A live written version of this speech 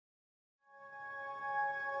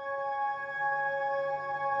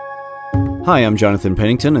Hi, I'm Jonathan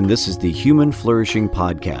Pennington, and this is the Human Flourishing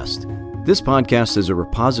Podcast. This podcast is a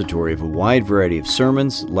repository of a wide variety of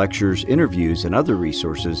sermons, lectures, interviews, and other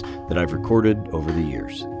resources that I've recorded over the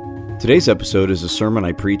years. Today's episode is a sermon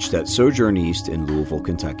I preached at Sojourn East in Louisville,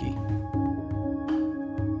 Kentucky.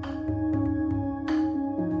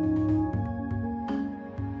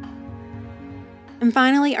 And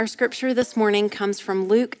finally, our scripture this morning comes from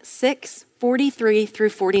Luke 6:43 through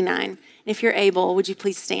 49. If you're able, would you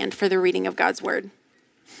please stand for the reading of God's word?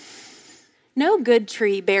 No good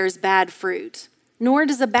tree bears bad fruit, nor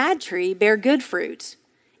does a bad tree bear good fruit.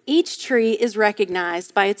 Each tree is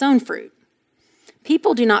recognized by its own fruit.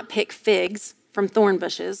 People do not pick figs from thorn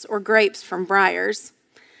bushes or grapes from briars.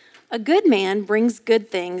 A good man brings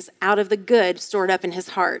good things out of the good stored up in his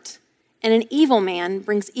heart, and an evil man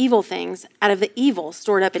brings evil things out of the evil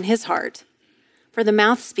stored up in his heart. For the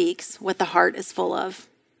mouth speaks what the heart is full of.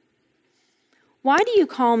 Why do you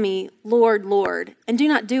call me Lord, Lord, and do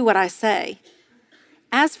not do what I say?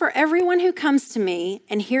 As for everyone who comes to me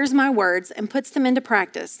and hears my words and puts them into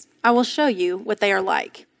practice, I will show you what they are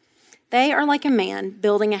like. They are like a man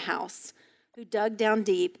building a house who dug down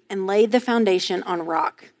deep and laid the foundation on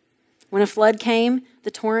rock. When a flood came, the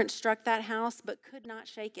torrent struck that house but could not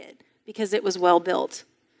shake it because it was well built.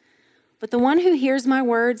 But the one who hears my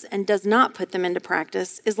words and does not put them into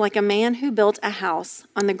practice is like a man who built a house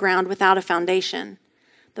on the ground without a foundation.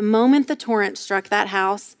 The moment the torrent struck that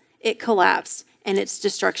house, it collapsed and its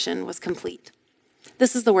destruction was complete.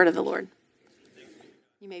 This is the word of the Lord.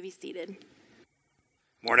 You may be seated.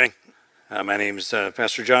 Morning. My name is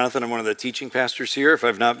Pastor Jonathan. I'm one of the teaching pastors here. If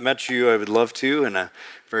I've not met you, I would love to, and I'm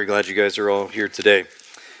very glad you guys are all here today.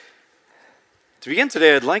 To begin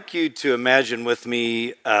today, I'd like you to imagine with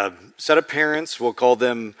me a set of parents. We'll call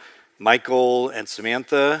them Michael and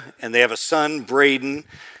Samantha, and they have a son, Braden,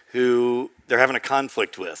 who they're having a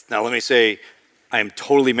conflict with. Now, let me say, I am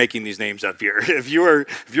totally making these names up here. If you're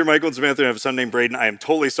Michael and Samantha and have a son named Braden, I am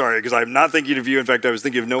totally sorry because I'm not thinking of you. In fact, I was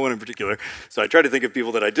thinking of no one in particular. So I tried to think of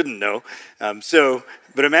people that I didn't know.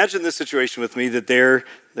 But imagine this situation with me that they're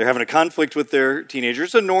having a conflict with their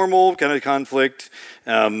teenagers, a normal kind of conflict.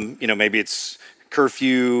 Maybe it's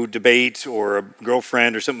curfew debate or a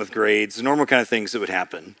girlfriend or something with grades, the normal kind of things that would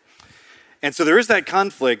happen. And so there is that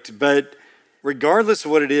conflict, but regardless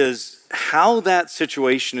of what it is, how that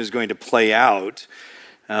situation is going to play out,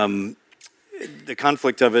 the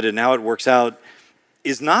conflict of it and how it works out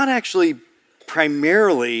is not actually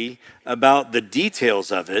primarily about the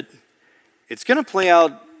details of it. It's going to play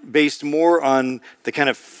out based more on the kind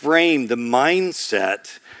of frame, the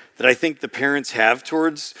mindset that I think the parents have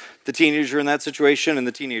towards the teenager in that situation and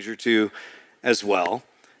the teenager too as well.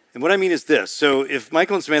 And what I mean is this. So if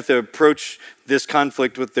Michael and Samantha approach this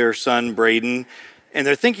conflict with their son, Braden, and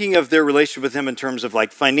they're thinking of their relationship with him in terms of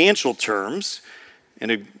like financial terms,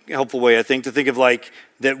 in a helpful way, I think, to think of like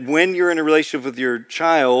that when you're in a relationship with your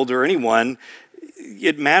child or anyone,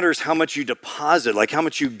 it matters how much you deposit, like how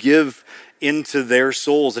much you give into their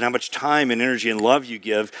souls and how much time and energy and love you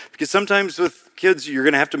give. Because sometimes with kids, you're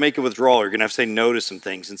going to have to make a withdrawal. You're going to have to say no to some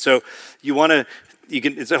things. And so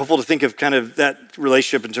it's helpful to think of kind of that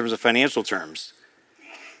relationship in terms of financial terms.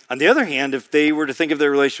 On the other hand, if they were to think of their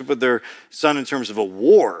relationship with their son in terms of a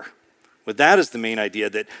war, with that as the main idea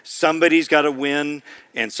that somebody's got to win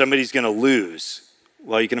and somebody's going to lose,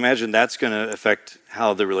 well, you can imagine that's going to affect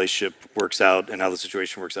how the relationship works out and how the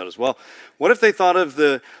situation works out as well. What if they thought of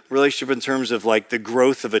the relationship in terms of like the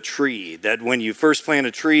growth of a tree, that when you first plant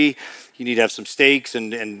a tree, you need to have some stakes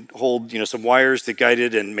and hold, some wires that guide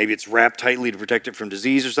it, and maybe it's wrapped tightly to protect it from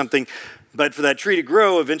disease or something. But for that tree to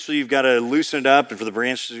grow, eventually you've got to loosen it up and for the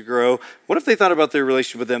branches to grow. What if they thought about their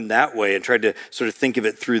relationship with them that way and tried to sort of think of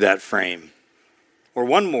it through that frame? Or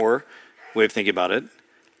one more way of thinking about it.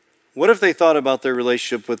 What if they thought about their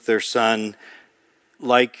relationship with their son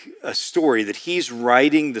like a story, that he's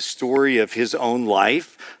writing the story of his own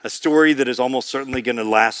life, a story that is almost certainly going to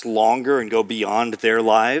last longer and go beyond their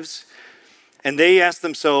lives? And they ask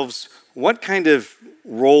themselves, what kind of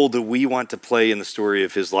role do we want to play in the story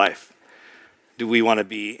of his life? Do we want to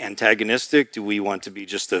be antagonistic? Do we want to be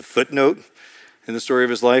just a footnote in the story of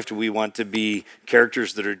his life? Do we want to be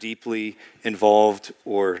characters that are deeply involved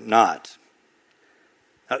or not?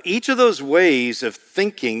 Now, each of those ways of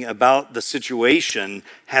thinking about the situation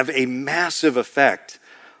have a massive effect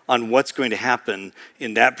on what's going to happen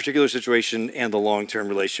in that particular situation and the long-term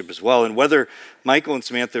relationship as well. And whether Michael and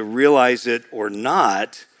Samantha realize it or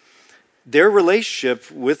not, their relationship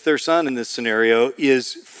with their son in this scenario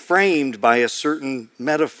is framed by a certain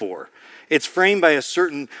metaphor. It's framed by a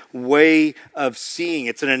certain way of seeing.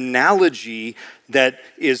 It's an analogy that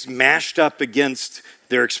is mashed up against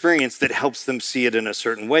their experience that helps them see it in a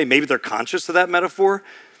certain way. Maybe they're conscious of that metaphor.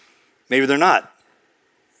 Maybe they're not.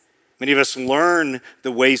 Many of us learn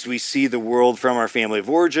the ways we see the world from our family of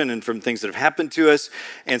origin and from things that have happened to us.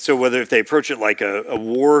 And so whether if they approach it like a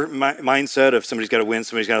war mindset of somebody's got to win,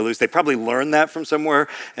 somebody's got to lose, they probably learned that from somewhere,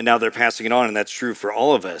 and now they're passing it on, and that's true for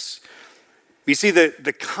all of us. We see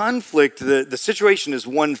the conflict, the situation is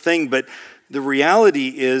one thing, but the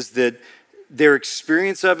reality is that their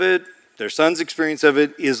experience of it, their son's experience of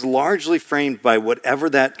it, is largely framed by whatever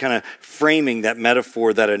that kind of framing, that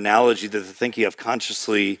metaphor, that analogy that they're thinking of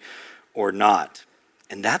consciously or not.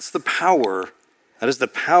 And that's the power, that is the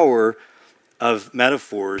power of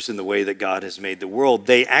metaphors in the way that God has made the world.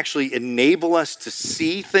 They actually enable us to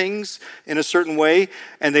see things in a certain way,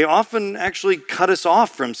 and they often actually cut us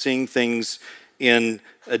off from seeing things in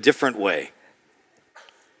a different way.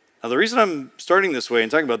 Now, the reason I'm starting this way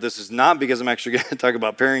and talking about this is not because I'm actually going to talk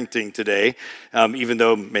about parenting today, even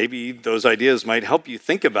though maybe those ideas might help you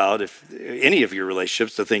think about if any of your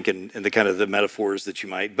relationships, to think in the kind of the metaphors that you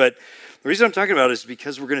might. But the reason I'm talking about it is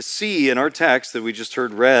because we're going to see in our text that we just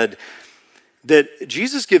heard read that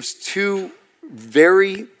Jesus gives two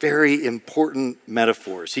very, very important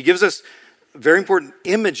metaphors. He gives us very important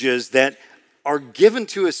images that are given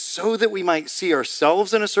to us so that we might see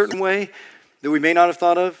ourselves in a certain way that we may not have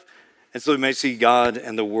thought of. And so we may see God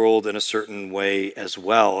and the world in a certain way as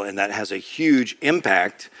well. And that has a huge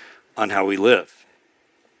impact on how we live.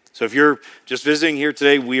 So if you're just visiting here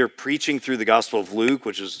today, we are preaching through the Gospel of Luke,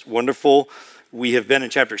 which is wonderful. We have been in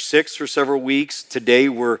chapter 6 for several weeks. Today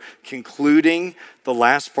we're concluding the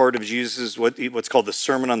last part of Jesus' what's called the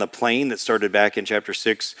Sermon on the Plain that started back in chapter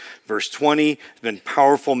 6, verse 20. It's been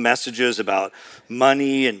powerful messages about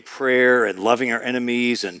money and prayer and loving our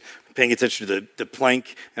enemies and paying attention to the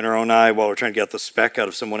plank in our own eye while we're trying to get the speck out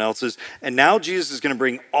of someone else's. And now Jesus is going to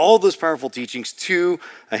bring all those powerful teachings to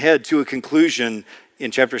a conclusion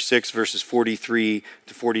in chapter 6, verses 43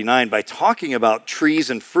 to 49 by talking about trees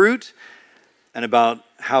and fruit and about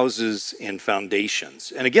houses and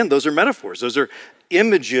foundations. And again, those are metaphors. Those are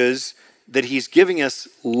images that he's giving us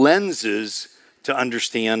lenses to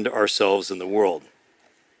understand ourselves in the world.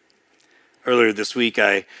 Earlier this week,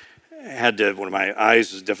 I had to, one of my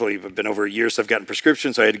eyes was definitely been over a year, so I've gotten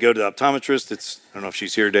prescriptions, so I had to go to the optometrist. I don't know if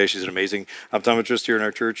she's here today. She's an amazing optometrist here in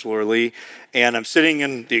our church, Laura Lee. And I'm sitting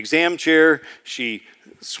in the exam chair. She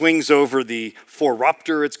swings over the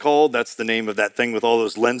phoropter, it's called. That's the name of that thing with all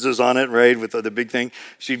those lenses on it, right, with the big thing.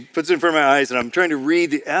 She puts it in front of my eyes, and I'm trying to read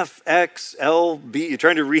the F, X, L, B. You're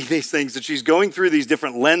trying to read these things, and she's going through these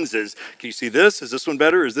different lenses. Can you see this? Is this one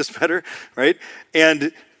better? Is this better? Right?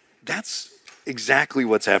 And that's exactly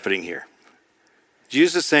what's happening here.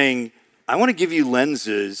 Jesus is saying, I want to give you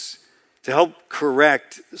lenses to help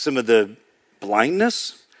correct some of the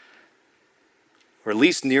blindness or at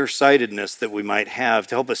least nearsightedness that we might have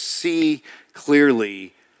to help us see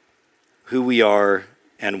clearly who we are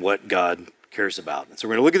and what God cares about. And so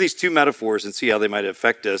we're going to look at these two metaphors and see how they might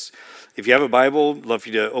affect us. If you have a Bible, I'd love for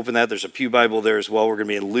you to open that. There's a pew Bible there as well. We're going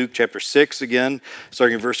to be in Luke chapter 6 again,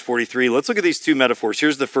 starting in verse 43. Let's look at these two metaphors.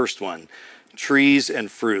 Here's the first one. Trees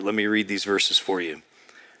and fruit. Let me read these verses for you.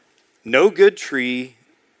 No good tree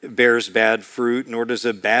bears bad fruit, nor does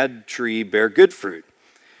a bad tree bear good fruit.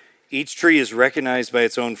 Each tree is recognized by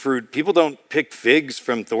its own fruit. People don't pick figs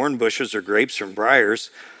from thorn bushes or grapes from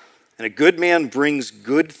briars. And a good man brings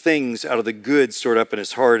good things out of the good stored up in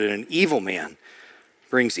his heart, and an evil man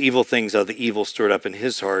brings evil things out of the evil stored up in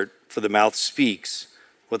his heart, for the mouth speaks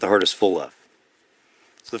what the heart is full of.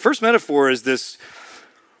 So the first metaphor is this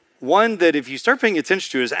one that if you start paying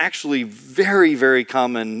attention to is actually very, very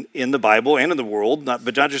common in the Bible and in the world,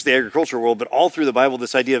 but not just the agricultural world, but all through the Bible,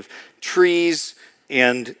 this idea of trees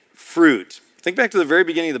and fruit. Think back to the very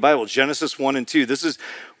beginning of the Bible, Genesis 1 and 2. This is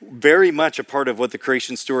very much a part of what the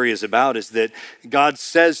creation story is about, is that God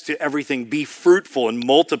says to everything, be fruitful and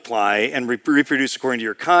multiply and reproduce according to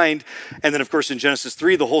your kind. And then, of course, in Genesis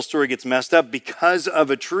 3, the whole story gets messed up because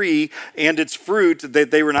of a tree and its fruit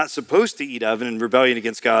that they were not supposed to eat of. And in rebellion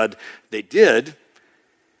against God, they did.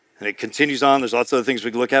 And it continues on. There's lots of other things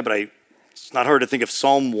we can look at, but it's not hard to think of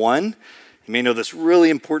Psalm 1. You may know this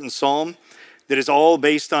really important psalm that is all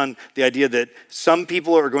based on the idea that some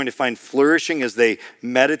people are going to find flourishing as they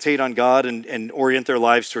meditate on God and orient their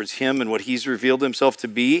lives towards Him and what He's revealed Himself to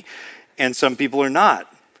be, and some people are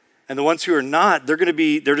not. And the ones who are not, they're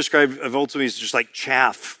described ultimately as just like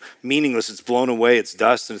chaff, meaningless. It's blown away, it's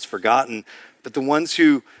dust, and it's forgotten. But the ones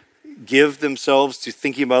who give themselves to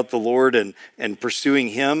thinking about the Lord and pursuing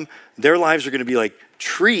Him, their lives are going to be like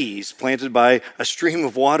trees planted by a stream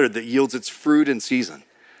of water that yields its fruit in season.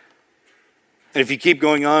 And if you keep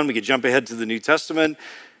going on, we could jump ahead to the New Testament.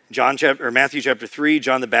 Matthew chapter 3,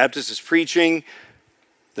 John the Baptist is preaching.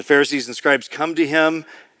 The Pharisees and scribes come to him,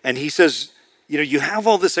 and he says, you have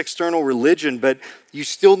all this external religion, but you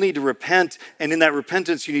still need to repent, and in that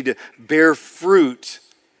repentance, you need to bear fruit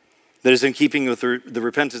that is in keeping with the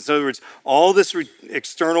repentance. In other words, all this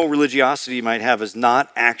external religiosity you might have is not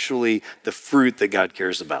actually the fruit that God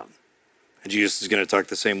cares about. And Jesus is going to talk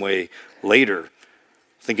the same way later.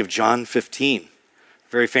 Think of John 15, a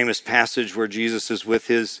very famous passage where Jesus is with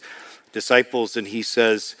his disciples, and he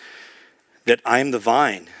says that I am the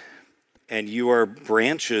vine, and you are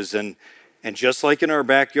branches, and just like in our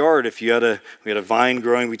backyard, if we had a vine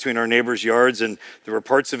growing between our neighbors' yards, and there were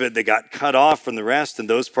parts of it that got cut off from the rest, and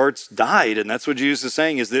those parts died. And that's what Jesus is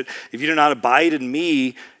saying, is that if you do not abide in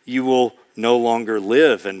me, you will no longer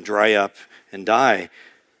live and dry up and die.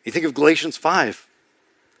 You think of Galatians 5,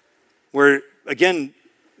 where, again,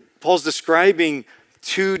 Paul's describing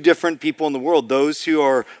two different people in the world, those who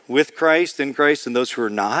are with Christ, in Christ, and those who are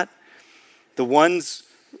not. The ones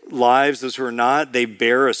lives, those who are not, they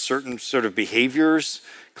bear a certain sort of behaviors,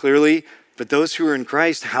 clearly. But those who are in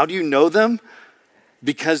Christ, how do you know them?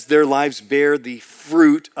 Because their lives bear the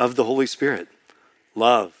fruit of the Holy Spirit.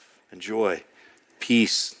 Love and joy,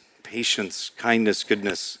 peace, patience, kindness,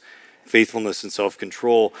 goodness, faithfulness, and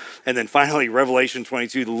self-control. And then finally, Revelation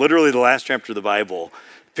 22, literally the last chapter of the Bible,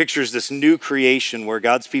 pictures this new creation where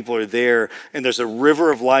God's people are there, and there's a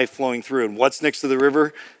river of life flowing through. And what's next to the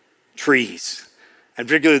river? Trees. And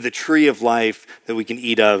particularly the tree of life that we can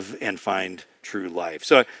eat of and find true life.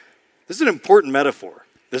 So this is an important metaphor.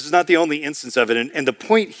 This is not the only instance of it. And the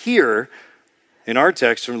point here in our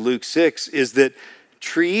text from Luke 6 is that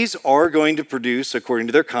trees are going to produce according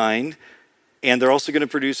to their kind, and they're also going to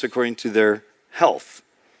produce according to their health.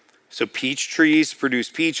 So peach trees produce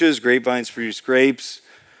peaches, grapevines produce grapes,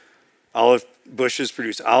 olive bushes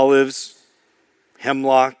produce olives,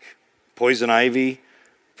 hemlock, poison ivy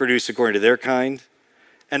produce according to their kind.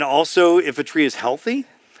 And also, if a tree is healthy,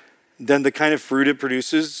 then the kind of fruit it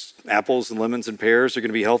produces, apples and lemons and pears, are going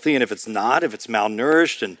to be healthy. And if it's not, if it's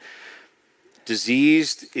malnourished and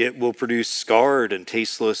diseased, it will produce scarred and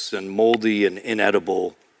tasteless and moldy and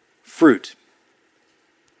inedible fruit.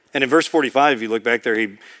 And in verse 45, if you look back there,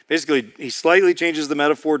 he slightly changes the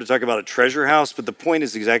metaphor to talk about a treasure house, but the point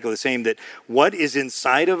is exactly the same, that what is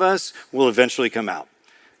inside of us will eventually come out.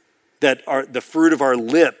 That the fruit of our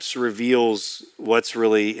lips reveals what's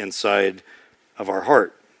really inside of our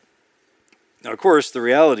heart. Now, of course, the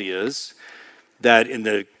reality is that in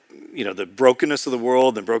the brokenness of the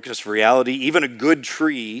world and brokenness of reality, even a good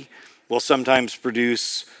tree will sometimes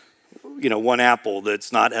produce, one apple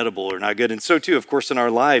that's not edible or not good. And so too, of course, in our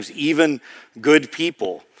lives, even good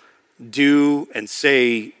people do and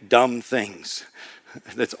say dumb things.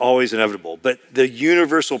 That's always inevitable. But the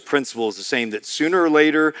universal principle is the same, that sooner or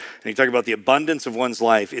later, and you talk about the abundance of one's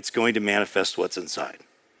life, it's going to manifest what's inside.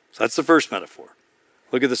 So that's the first metaphor.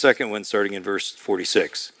 Look at the second one, starting in verse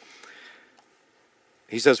 46.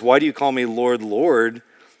 He says, why do you call me Lord, Lord,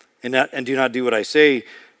 and do not do what I say?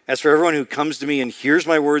 As for everyone who comes to me and hears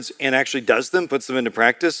my words and actually does them, puts them into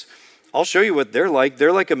practice, I'll show you what they're like.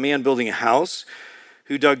 They're like a man building a house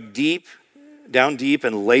who dug down deep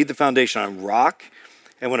and laid the foundation on rock.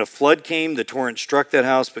 And when a flood came, the torrent struck that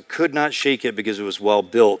house, but could not shake it because it was well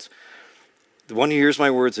built. The one who hears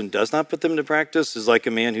my words and does not put them into practice is like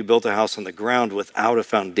a man who built a house on the ground without a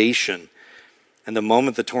foundation. And the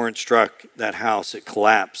moment the torrent struck that house, it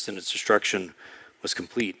collapsed and its destruction was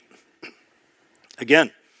complete.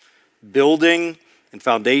 Again, building and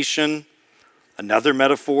foundation, another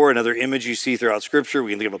metaphor, another image you see throughout Scripture.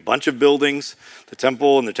 We can think of a bunch of buildings, the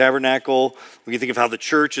temple and the tabernacle. We can think of how the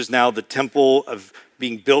church is now the temple of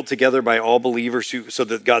being built together by all believers so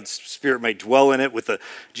that God's Spirit may dwell in it, with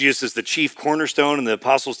Jesus as the chief cornerstone and the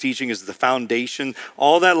apostles' teaching as the foundation.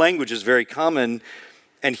 All that language is very common.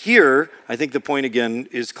 And here, I think the point again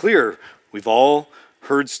is clear. We've all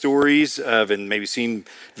heard stories of, and maybe seen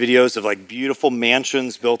videos of, like, beautiful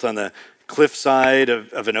mansions built on the cliffside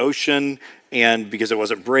of an ocean, and because it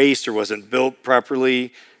wasn't braced or wasn't built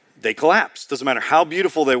properly, they collapsed. Doesn't matter how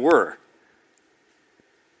beautiful they were.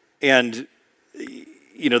 And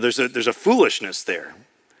there's a foolishness there.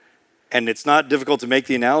 And it's not difficult to make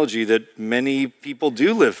the analogy that many people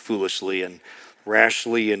do live foolishly and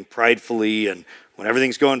rashly and pridefully, and when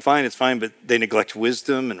everything's going fine, it's fine, but they neglect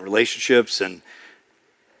wisdom and relationships, and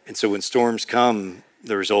so when storms come,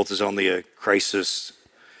 the result is only a crisis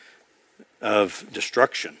of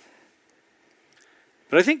destruction.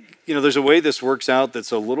 But I think, there's a way this works out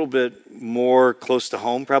that's a little bit more close to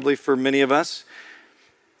home probably for many of us.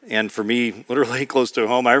 And for me, literally close to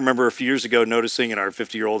home. I remember a few years ago noticing in our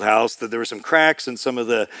 50-year-old house that there were some cracks in some of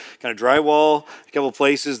the kind of drywall, a couple of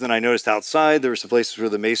places. Then I noticed outside there were some places where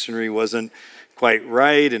the masonry wasn't quite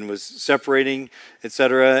right and was separating,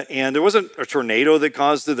 etc. And there wasn't a tornado that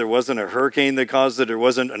caused it. There wasn't a hurricane that caused it. There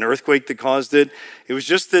wasn't an earthquake that caused it. It was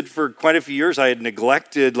just that for quite a few years I had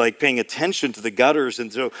neglected paying attention to the gutters.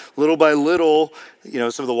 And so little by little,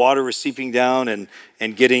 some of the water was seeping down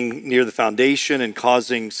and getting near the foundation and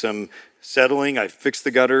causing some settling. I fixed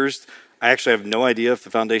the gutters. I actually have no idea if the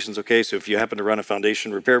foundation's okay. So if you happen to run a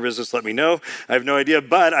foundation repair business, let me know. I have no idea.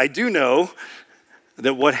 But I do know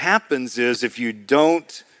that what happens is if you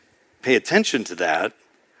don't pay attention to that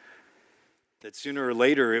sooner or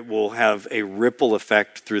later it will have a ripple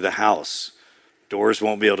effect through the house. Doors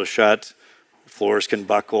won't be able to shut, floors can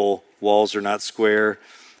buckle, walls are not square,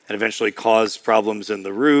 and eventually cause problems in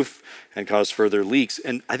the roof and cause further leaks.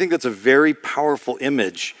 And I think that's a very powerful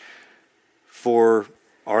image for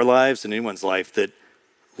our lives and anyone's life, that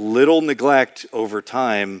little neglect over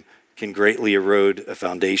time can greatly erode a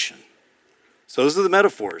foundation. So those are the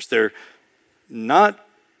metaphors. They're not,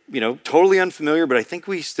 totally unfamiliar, but I think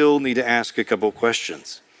we still need to ask a couple of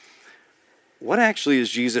questions. What actually is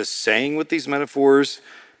Jesus saying with these metaphors?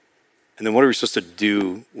 And then what are we supposed to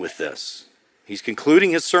do with this? He's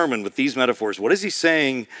concluding his sermon with these metaphors. What is he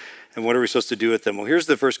saying, and what are we supposed to do with them? Well, here's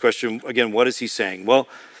the first question. Again, what is he saying? Well,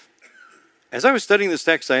 as I was studying this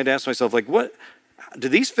text, I had to ask myself, what do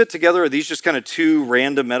these fit together? Are these just kind of two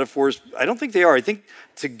random metaphors? I don't think they are. I think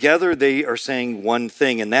together they are saying one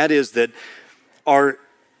thing, and that is that our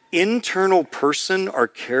internal person, our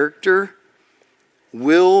character,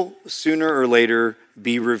 will sooner or later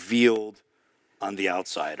be revealed on the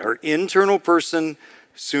outside. Our internal person,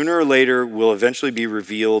 sooner or later, will eventually be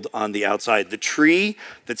revealed on the outside. The tree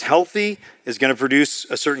that's healthy is going to produce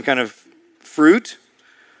a certain kind of fruit.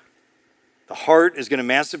 The heart is going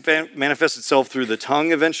to manifest itself through the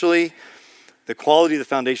tongue eventually. The quality of the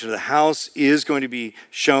foundation of the house is going to be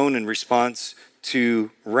shown in response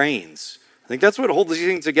to rains. I think that's what holds these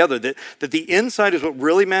things together, that the inside is what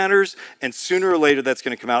really matters, and sooner or later that's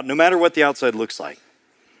going to come out, no matter what the outside looks like.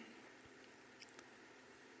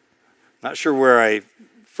 Not sure where I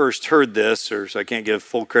first heard this, so I can't give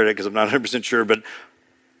full credit because I'm not 100% sure, but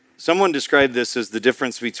someone described this as the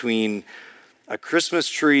difference between a Christmas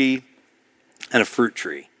tree and a fruit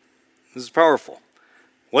tree. This is powerful.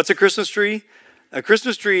 What's a Christmas tree? A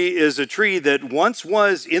Christmas tree is a tree that once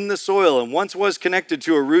was in the soil and once was connected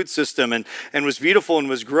to a root system and was beautiful and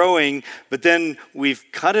was growing, but then we've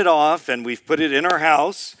cut it off and we've put it in our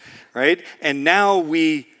house, right? And now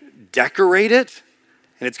we decorate it,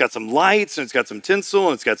 and it's got some lights and it's got some tinsel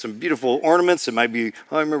and it's got some beautiful ornaments. It might be,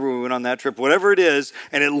 I remember we went on that trip, whatever it is,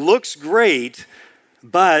 and it looks great,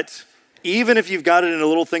 but even if you've got it in a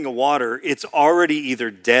little thing of water, it's already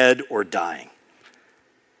either dead or dying.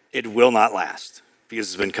 It will not last because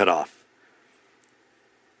it's been cut off.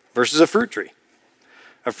 Versus a fruit tree.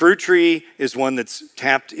 A fruit tree is one that's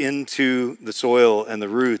tapped into the soil and the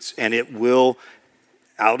roots, and it will,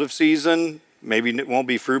 out of season, maybe it won't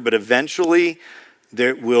be fruit, but eventually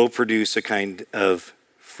it will produce a kind of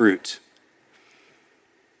fruit.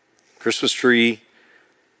 Christmas tree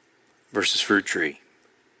versus fruit tree.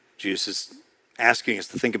 Jesus is asking us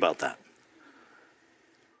to think about that.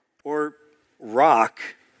 Or rock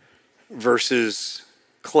versus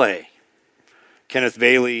clay. Kenneth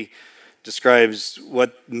Bailey describes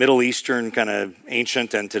what Middle Eastern kind of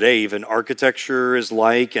ancient and today even architecture is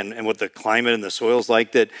like, and what the climate and the soil is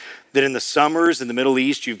like, that in the summers in the Middle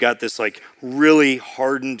East, you've got this really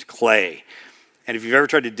hardened clay. And if you've ever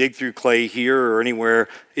tried to dig through clay here or anywhere,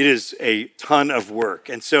 it is a ton of work.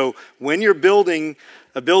 And so when you're building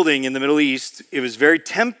a building in the Middle East, it was very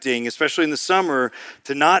tempting, especially in the summer,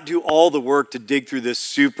 to not do all the work to dig through this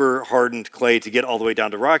super hardened clay to get all the way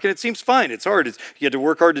down to rock. And it seems fine. It's hard. You have to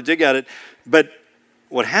work hard to dig at it. But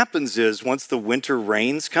what happens is once the winter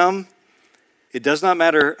rains come, it does not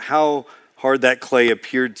matter how hard that clay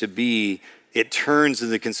appeared to be, it turns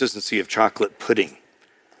into the consistency of chocolate pudding.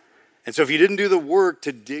 And so if you didn't do the work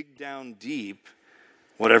to dig down deep,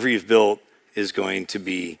 whatever you've built is going to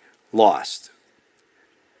be lost.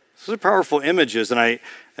 Those are powerful images, and I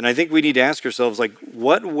think we need to ask ourselves,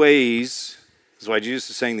 what ways, this is why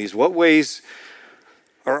Jesus is saying these, what ways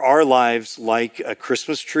are our lives like a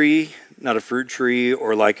Christmas tree, not a fruit tree,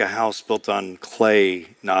 or like a house built on clay,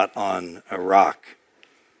 not on a rock?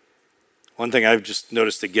 One thing I've just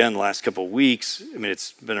noticed again the last couple of weeks,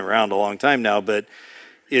 it's been around a long time now, but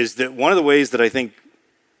is that one of the ways that I think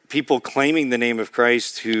people claiming the name of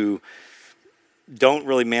Christ who don't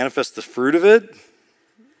really manifest the fruit of it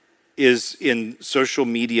is in social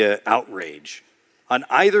media outrage on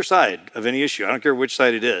either side of any issue. I don't care which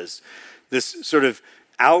side it is. This sort of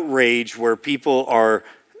outrage where people are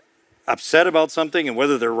upset about something, and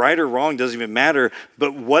whether they're right or wrong doesn't even matter,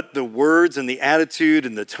 but what the words and the attitude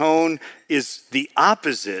and the tone is the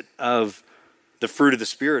opposite of the fruit of the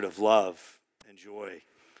Spirit of love and joy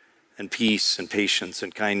and peace and patience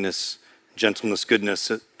and kindness, gentleness,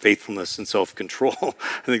 goodness, faithfulness, and self-control.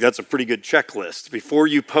 I think that's a pretty good checklist. Before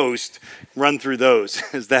you post, run through those.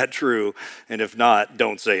 Is that true? And if not,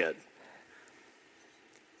 don't say it.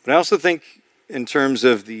 But I also think in terms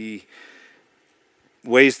of the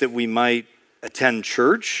ways that we might attend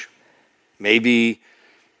church, maybe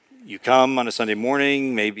you come on a Sunday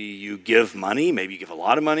morning, maybe you give money, maybe you give a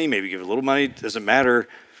lot of money, maybe you give a little money, it doesn't matter,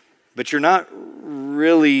 but you're not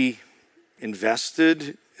really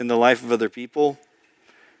invested in the life of other people.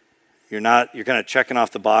 You're kind of checking off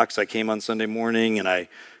the box. I came on Sunday morning and I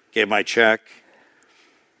gave my check.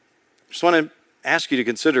 Just want to ask you to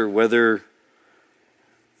consider whether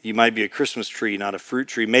you might be a Christmas tree, not a fruit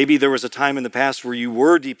tree. Maybe there was a time in the past where you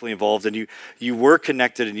were deeply involved and you were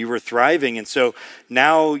connected and you were thriving. And so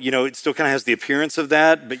now, it still kind of has the appearance of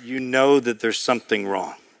that, but you know that there's something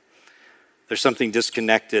wrong. There's something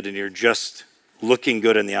disconnected and you're just looking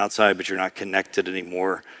good on the outside, but you're not connected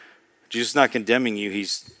anymore. Jesus is not condemning you.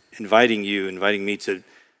 He's inviting me to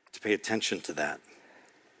pay attention to that.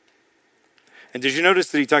 And did you notice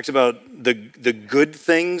that he talks about the good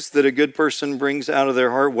things that a good person brings out of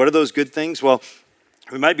their heart? What are those good things? Well,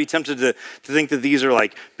 we might be tempted to think that these are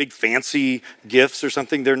like big fancy gifts or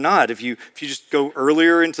something. They're not. If you just go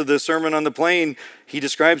earlier into the Sermon on the Plain, he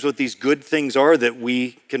describes what these good things are that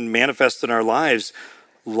we can manifest in our lives.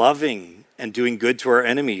 Loving and doing good to our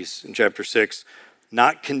enemies in chapter 6.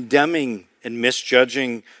 Not condemning and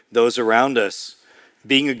misjudging those around us.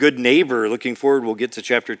 Being a good neighbor, looking forward, we'll get to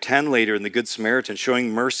chapter 10 later in the Good Samaritan, showing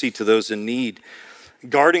mercy to those in need.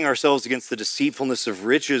 Guarding ourselves against the deceitfulness of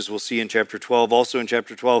riches, we'll see in chapter 12. Also in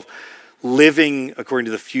chapter 12, living according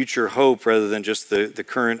to the future hope rather than just the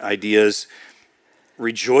current ideas.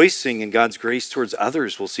 Rejoicing in God's grace towards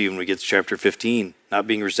others, we'll see when we get to chapter 15. Not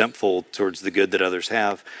being resentful towards the good that others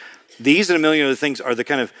have. These and a million other things are the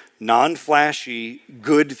kind of non-flashy,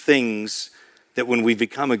 good things that when we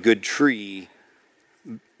become a good tree,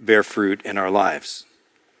 bear fruit in our lives.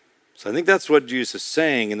 So I think that's what Jesus is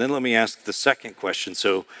saying. And then let me ask the second question.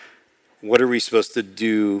 So what are we supposed to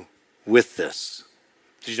do with this?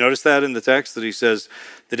 Did you notice that in the text that he says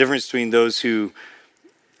the difference between those who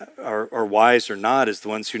are wise or not is the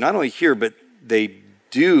ones who not only hear, but they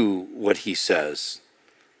do what he says.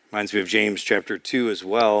 Reminds me of James chapter 2 as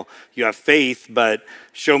well. You have faith, but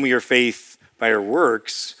show me your faith by your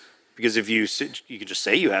works. Because if you can just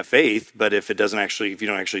say you have faith, but if you don't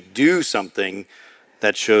actually do something,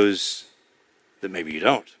 that shows that maybe you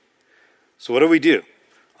don't. So what do we do?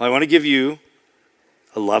 Well, I want to give you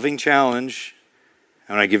a loving challenge.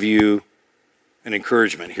 I want to give you an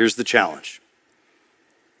encouragement. Here's the challenge.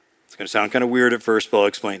 It's going to sound kind of weird at first, but I'll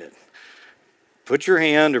explain it. Put your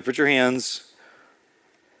hands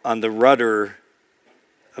on the rudder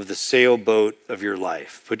of the sailboat of your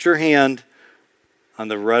life. Put your hand on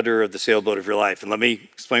the rudder of the sailboat of your life. And let me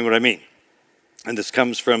explain what I mean. And this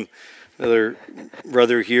comes from another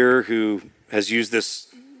brother here who has used this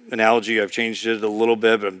analogy. I've changed it a little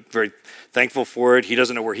bit, but I'm very thankful for it. He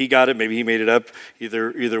doesn't know where he got it. Maybe he made it up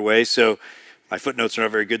either way. So my footnotes are not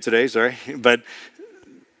very good today, sorry. But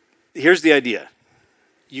here's the idea.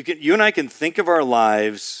 You and I can think of our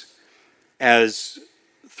lives as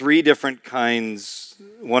one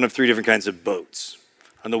of three different kinds of boats.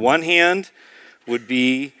 On the one hand, would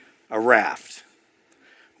be a raft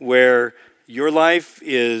where your life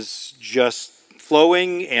is just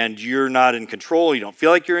flowing and you're not in control. You don't feel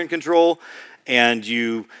like you're in control and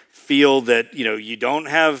you feel that, you don't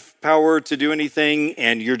have power to do anything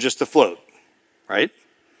and you're just afloat, right?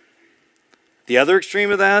 The other extreme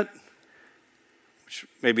of that, which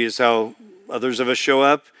maybe is how others of us show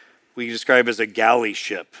up, we describe as a galley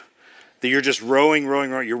ship. That you're just rowing.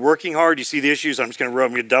 You're working hard. You see the issues. I'm just going to row.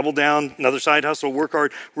 I'm going to double down. Another side hustle. Work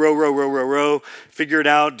hard. Row. Figure it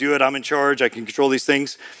out. Do it. I'm in charge. I can control these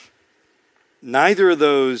things. Neither of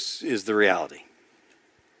those is the reality.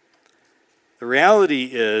 The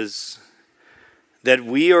reality is that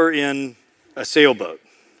we are in a sailboat.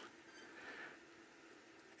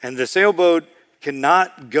 And the sailboat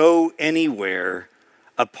cannot go anywhere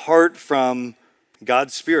apart from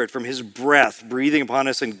God's Spirit, from his breath, breathing upon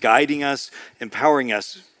us and guiding us, empowering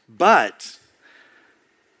us. But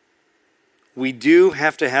we do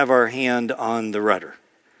have to have our hand on the rudder.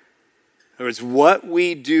 In other words, what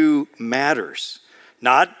we do matters.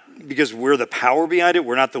 Not because we're the power behind it,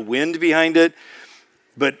 we're not the wind behind it,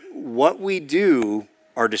 but what we do,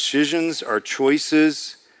 our decisions, our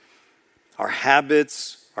choices, our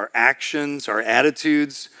habits, our actions, our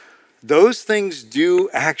attitudes, those things do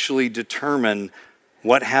actually determine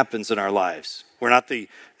what happens in our lives. We're not the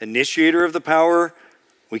initiator of the power,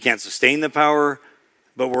 we can't sustain the power,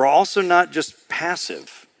 but we're also not just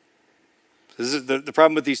passive. This is the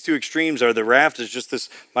problem with these two extremes are the raft is just this,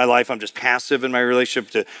 my life, I'm just passive in my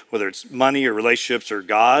relationship to whether it's money or relationships or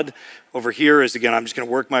God. Over here is, again, I'm just going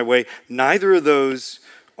to work my way. Neither of those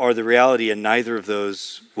are the reality, and neither of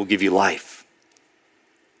those will give you life.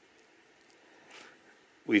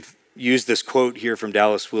 We've used this quote here from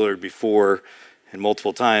Dallas Willard before and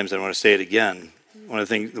multiple times. I want to say it again. One of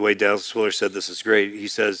the things, the way Dallas Willard said this is great. He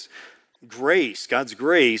says, grace, God's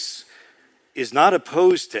grace, is not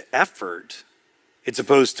opposed to effort. It's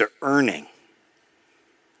opposed to earning.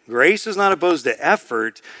 Grace is not opposed to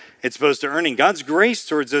effort. It's opposed to earning. God's grace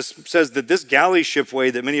towards us says that this galley ship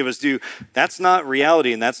way that many of us do, that's not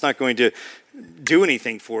reality, and that's not going to do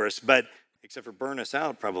anything for us, but except for burn us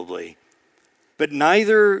out probably. But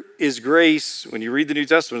neither is grace, when you read the New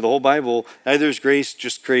Testament, the whole Bible, neither is grace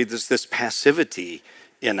just creates this passivity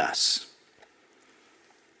in us.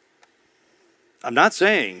 I'm not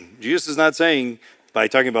saying, Jesus is not saying, by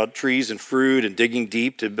talking about trees and fruit and digging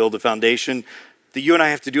deep to build a foundation, that you and I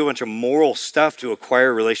have to do a bunch of moral stuff to acquire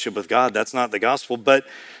a relationship with God. That's not the gospel. But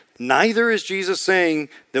neither is Jesus saying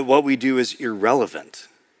that what we do is irrelevant.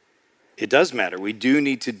 It does matter. We do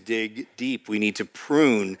need to dig deep. We need to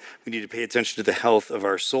prune. We need to pay attention to the health of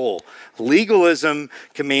our soul. Legalism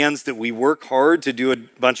commands that we work hard to do a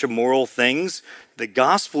bunch of moral things. The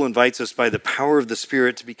gospel invites us by the power of the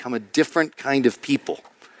Spirit to become a different kind of people.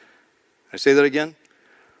 Can I say that again?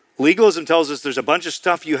 Legalism tells us there's a bunch of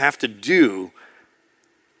stuff you have to do.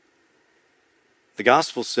 The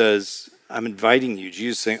gospel says, I'm inviting you.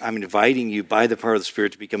 Jesus is saying, I'm inviting you by the power of the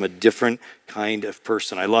Spirit to become a different kind of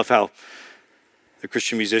person. I love how the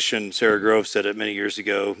Christian musician Sarah Grove said it many years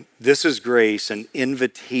ago. This is grace, an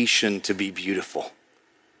invitation to be beautiful.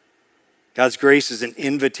 God's grace is an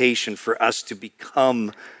invitation for us to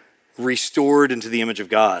become restored into the image of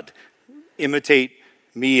God. Imitate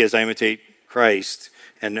me as I imitate Christ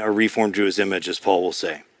and are reformed to his image, as Paul will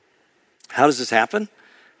say. How does this happen?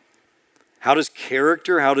 How does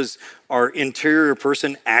character, how does our interior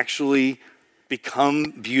person actually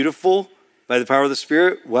become beautiful by the power of the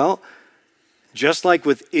Spirit? Well, just like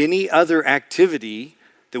with any other activity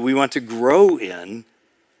that we want to grow in,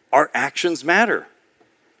 our actions matter.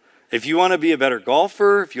 If you want to be a better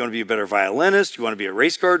golfer, if you want to be a better violinist, you want to be a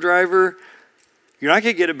race car driver, you're not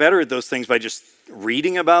going to get better at those things by just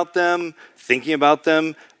reading about them, thinking about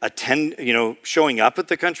them, showing up at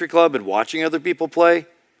the country club and watching other people play.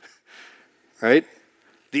 Right?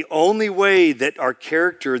 The only way that our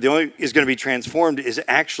character is going to be transformed is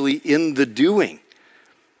actually in the doing.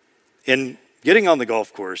 In getting on the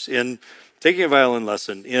golf course, in taking a violin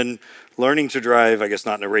lesson, in learning to drive, I guess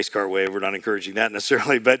not in a race car way, we're not encouraging that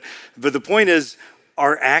necessarily, but the point is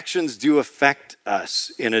our actions do affect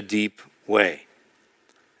us in a deep way.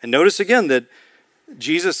 And notice again that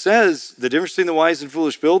Jesus says the difference between the wise and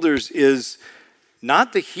foolish builders is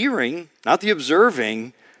not the hearing, not the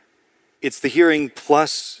observing, it's the hearing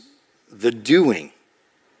plus the doing.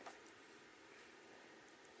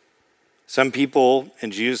 Some people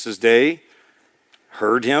in Jesus' day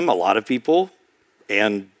heard him, a lot of people,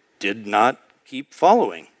 and did not keep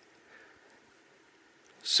following.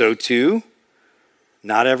 So too,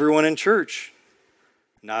 not everyone in church,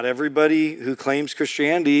 not everybody who claims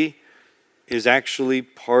Christianity is actually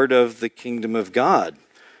part of the kingdom of God.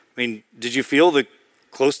 I mean, did you feel the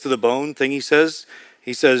close to the bone thing he says?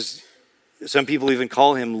 He says, some people even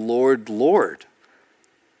call him Lord, Lord,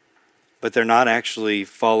 but they're not actually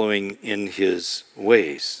following in his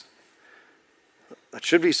ways. That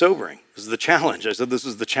should be sobering. This is the challenge. I said this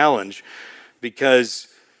is the challenge because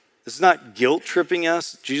this is not guilt tripping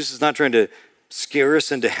us. Jesus is not trying to scare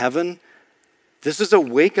us into heaven. This is a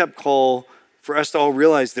wake-up call for us to all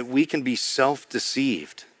realize that we can be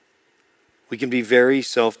self-deceived. We can be very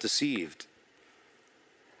self-deceived.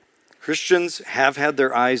 Christians have had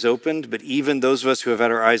their eyes opened, but even those of us who have had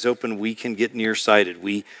our eyes open, we can get nearsighted.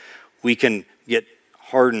 We can get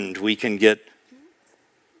hardened. We can get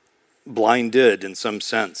blinded in some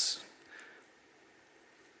sense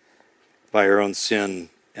by our own sin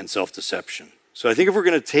and self-deception. So I think if we're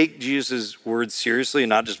going to take Jesus' words seriously and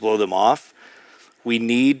not just blow them off, we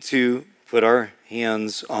need to put our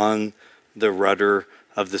hands on the rudder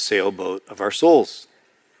of the sailboat of our souls.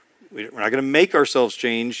 We're not going to make ourselves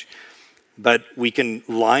change, but we can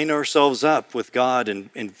line ourselves up with God in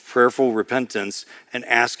prayerful repentance and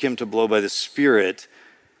ask him to blow by the Spirit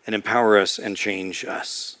and empower us and change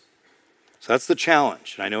us. So that's the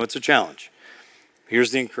challenge. And I know it's a challenge.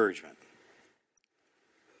 Here's the encouragement.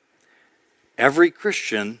 Every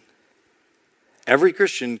Christian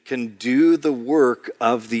can do the work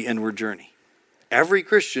of the inward journey. Every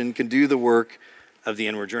Christian can do the work of the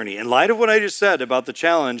inward journey. In light of what I just said about the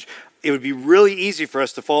challenge, it would be really easy for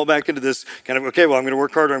us to fall back into this kind of, okay, well, I'm going to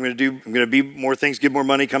work harder, I'm going to be more things, give more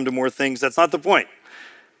money, come to more things. That's not the point.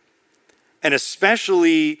 And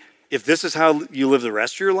especially if this is how you live the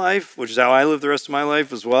rest of your life, which is how I live the rest of my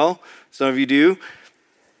life as well, some of you do,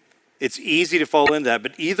 it's easy to fall into that.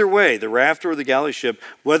 But either way, the raft or the galley ship,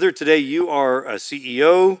 whether today you are a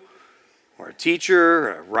CEO or a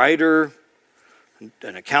teacher, a writer,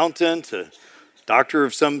 an accountant, a doctor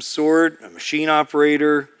of some sort, a machine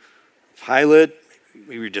operator, a pilot,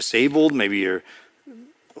 maybe you're disabled, maybe you're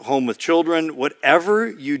home with children, whatever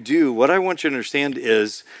you do, what I want you to understand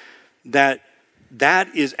is that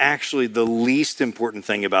is actually the least important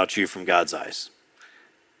thing about you from God's eyes.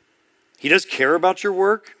 He does care about your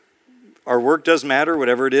work. Our work does matter,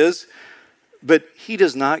 whatever it is, but he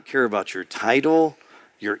does not care about your title,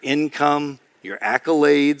 your income, your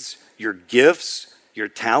accolades, your gifts, your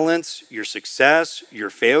talents, your success,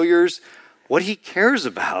 your failures. What he cares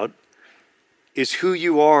about is who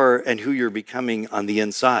you are and who you're becoming on the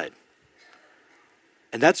inside.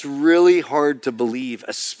 And that's really hard to believe,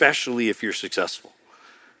 especially if you're successful.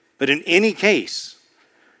 But in any case,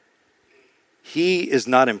 he is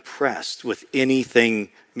not impressed with anything.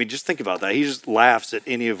 I mean, just think about that. He just laughs at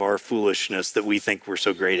any of our foolishness that we think we're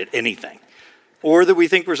so great at anything, or that we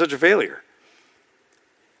think we're such a failure.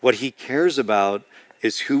 What he cares about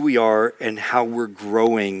is who we are and how we're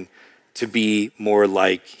growing to be more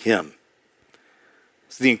like him.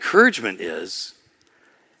 So the encouragement is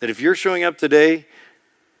that if you're showing up today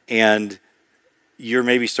and you're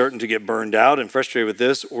maybe starting to get burned out and frustrated with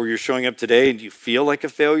this, or you're showing up today and you feel like a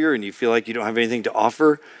failure and you feel like you don't have anything to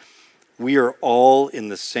offer, we are all in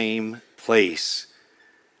the same place,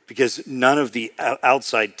 because none of the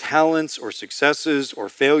outside talents or successes or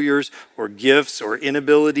failures or gifts or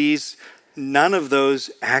inabilities, none of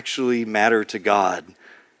those actually matter to God.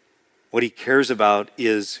 What he cares about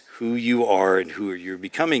is who you are and who you're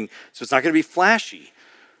becoming. So it's not going to be flashy.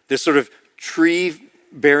 This sort of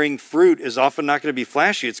tree-bearing fruit is often not going to be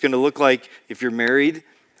flashy. It's going to look like, if you're married,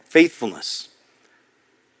 faithfulness.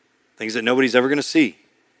 Things that nobody's ever going to see.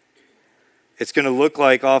 It's going to look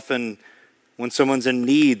like often when someone's in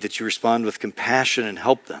need that you respond with compassion and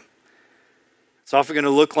help them. It's often going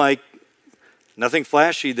to look like nothing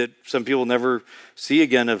flashy that some people never see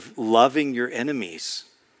again, of loving your enemies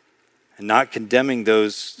and not condemning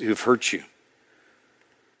those who've hurt you.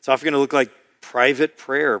 It's often going to look like private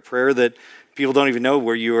prayer that people don't even know,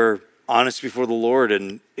 where you are honest before the Lord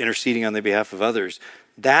and interceding on the behalf of others.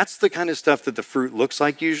 That's the kind of stuff that the fruit looks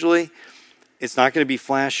like usually. It's not going to be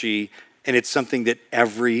flashy, and it's something that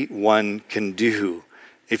everyone can do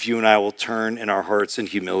if you and I will turn in our hearts in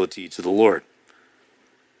humility to the Lord.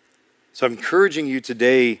 So I'm encouraging you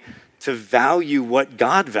today to value what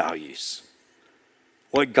God values.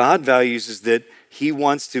 What God values is that he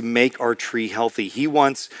wants to make our tree healthy. He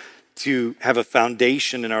wants to have a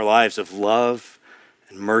foundation in our lives of love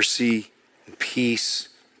and mercy and peace,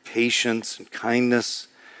 patience and kindness,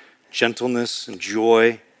 gentleness and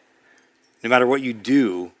joy, no matter what you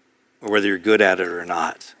do or whether you're good at it or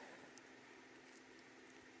not.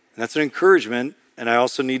 And that's an encouragement, and I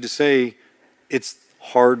also need to say it's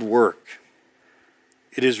hard work.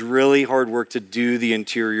 It is really hard work to do the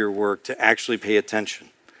interior work, to actually pay attention.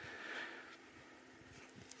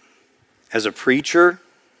 As a preacher,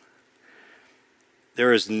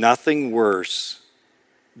 there is nothing worse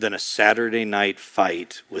than a Saturday night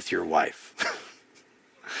fight with your wife.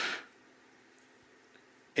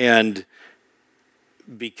 And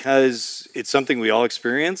because it's something we all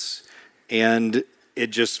experience, and it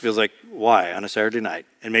just feels like, why on a Saturday night?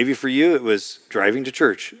 And maybe for you, it was driving to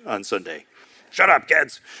church on Sunday. Shut up,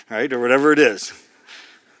 kids, right? Or whatever it is.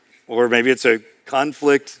 Or maybe it's a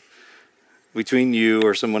conflict between you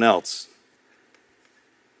or someone else.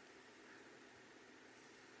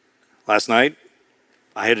 Last night,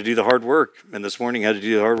 I had to do the hard work. And this morning, I had to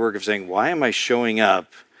do the hard work of saying, why am I showing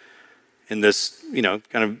up in this,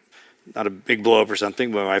 kind of not a big blow up or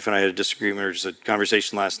something, but my wife and I had a disagreement or just a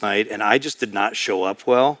conversation last night, and I just did not show up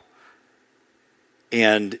well.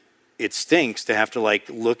 And it stinks to have to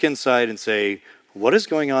look inside and say, what is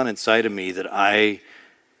going on inside of me that I'm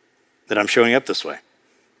showing up this way?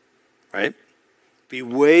 right? Be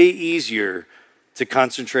way easier to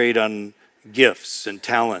concentrate on gifts and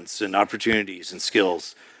talents and opportunities and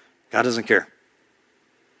skills. God doesn't care.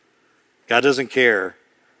 God doesn't care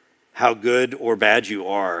how good or bad you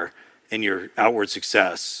are in your outward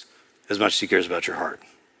success as much as he cares about your heart.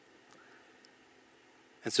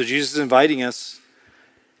 And so Jesus is inviting us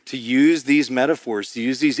to use these metaphors, to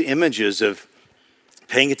use these images of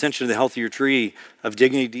paying attention to the healthier tree, of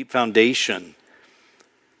digging a deep foundation.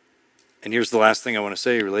 And here's the last thing I want to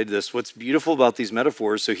say related to this. What's beautiful about these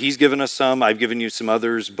metaphors, so he's given us some, I've given you some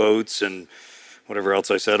others, boats and whatever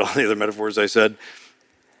else I said, all the other metaphors I said.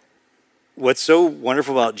 What's so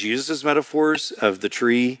wonderful about Jesus' metaphors of the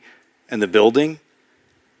tree and the building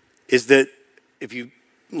is that if you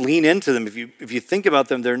lean into them, if you think about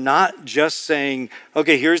them, they're not just saying,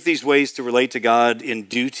 okay, here's these ways to relate to God in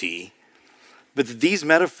duty, but that these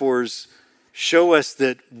metaphors show us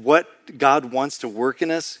that what God wants to work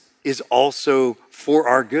in us is also for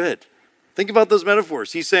our good. Think about those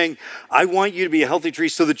metaphors. He's saying, I want you to be a healthy tree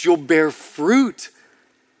so that you'll bear fruit,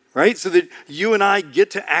 right? So that you and I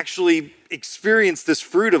get to actually experience this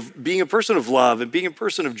fruit of being a person of love and being a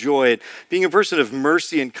person of joy and being a person of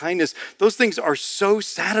mercy and kindness. Those things are so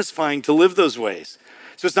satisfying to live those ways.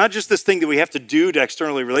 So it's not just this thing that we have to do to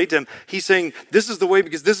externally relate to him. He's saying, this is the way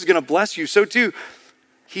because this is going to bless you. So too,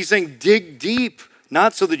 he's saying, dig deep,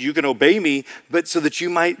 not so that you can obey me, but so that you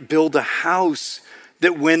might build a house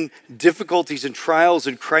that when difficulties and trials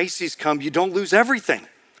and crises come, you don't lose everything.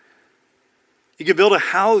 You can build a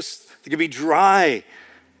house that can be dry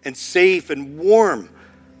and safe and warm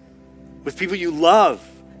with people you love.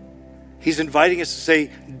 He's inviting us to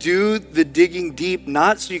say, do the digging deep,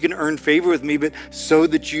 not so you can earn favor with me, but so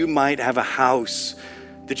that you might have a house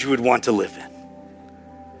that you would want to live in.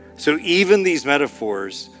 So even these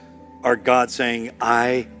metaphors are God saying,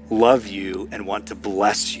 I love you and want to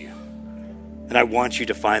bless you. And I want you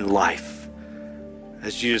to find life.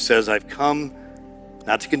 As Jesus says, I've come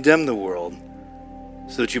not to condemn the world,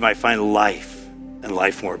 so that you might find life and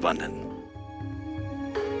life more abundant.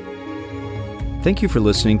 Thank you for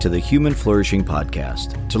listening to the Human Flourishing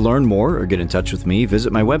Podcast. To learn more or get in touch with me,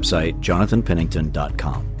 visit my website,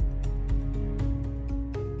 jonathanpennington.com.